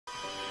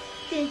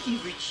Thank you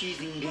for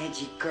choosing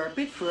Magic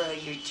Carpet for all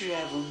your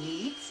travel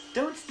needs.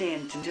 Don't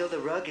stand until the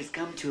rug has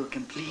come to a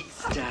complete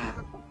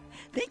stop.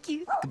 Thank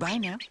you. Goodbye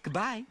now.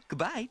 Goodbye.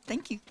 Goodbye.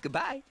 Thank you.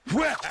 Goodbye.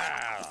 Well,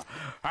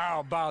 how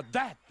about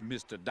that,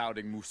 Mr.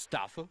 Doubting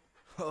Mustafa?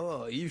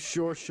 Oh, you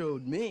sure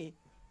showed me.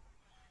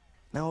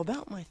 Now,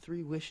 about my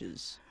 3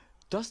 wishes.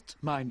 Dost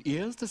mine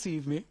ears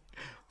deceive me?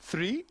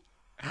 3?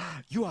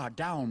 You are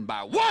down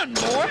by 1,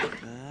 boy!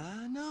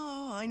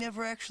 No, I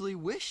never actually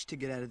wished to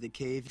get out of the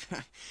cave.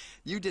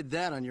 You did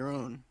that on your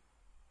own.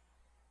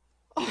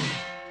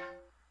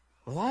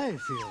 Well, I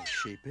feel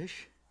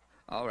sheepish.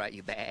 All right,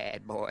 you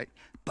bad boy.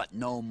 But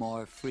no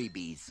more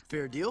freebies.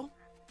 Fair deal?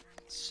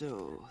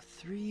 So,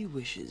 3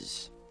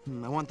 wishes.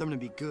 I want them to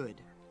be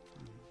good.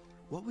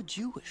 What would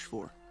you wish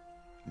for?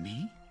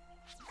 Me?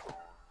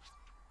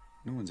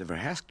 No one's ever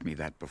asked me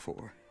that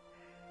before.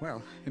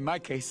 Well, in my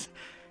case,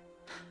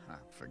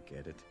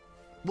 forget it.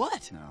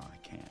 What? No, I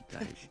can't.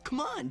 Come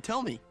on,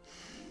 tell me.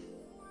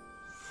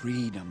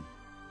 Freedom.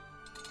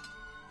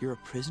 You're a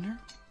prisoner?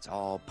 It's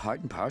all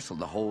part and parcel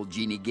the whole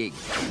Genie gig.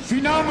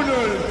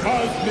 Phenomenal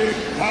cosmic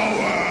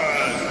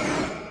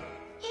powers!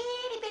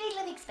 Itty bitty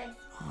living space.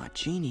 Oh,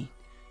 Genie,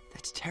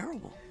 that's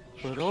terrible.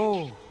 But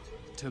oh,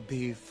 to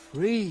be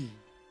free.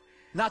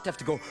 Not to have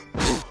to go,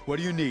 what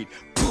do you need?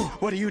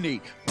 What do you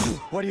need?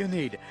 What do you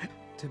need?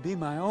 To be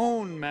my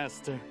own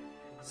master.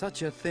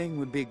 Such a thing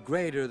would be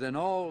greater than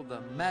all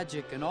the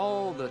magic and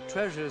all the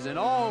treasures in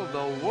all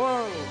the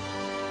world.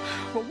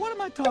 But what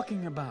am I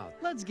talking about?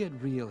 Let's get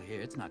real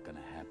here. It's not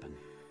gonna happen.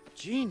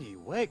 Genie,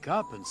 wake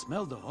up and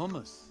smell the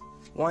hummus.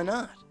 Why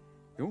not?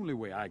 The only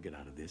way I get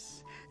out of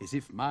this is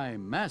if my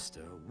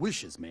master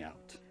wishes me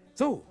out.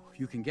 So,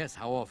 you can guess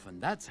how often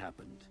that's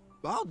happened.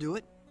 I'll do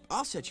it.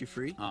 I'll set you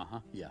free. Uh-huh,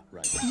 yeah,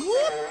 right.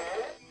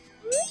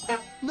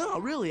 No,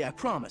 really, I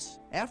promise.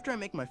 After I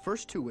make my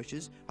first 2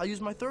 wishes, I'll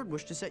use my 3rd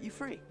wish to set you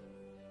free.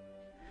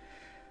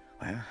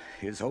 Well,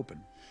 here's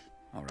hoping.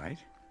 All right.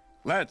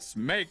 Let's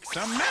make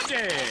some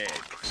magic!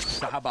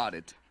 So how about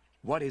it?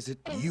 What is it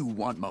you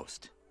want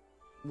most?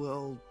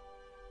 Well,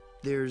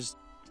 there's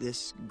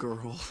this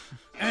girl.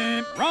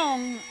 And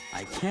wrong!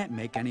 I can't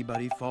make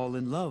anybody fall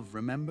in love,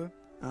 remember?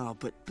 Oh,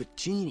 but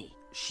Genie,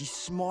 she's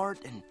smart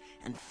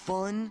and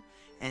fun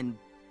and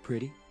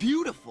Pretty?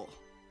 beautiful.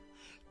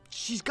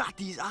 She's got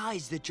these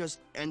eyes that just,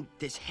 and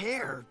this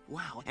hair,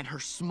 wow, and her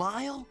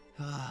smile.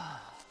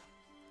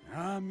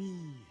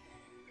 Ami,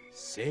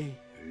 c'est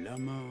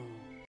l'amour.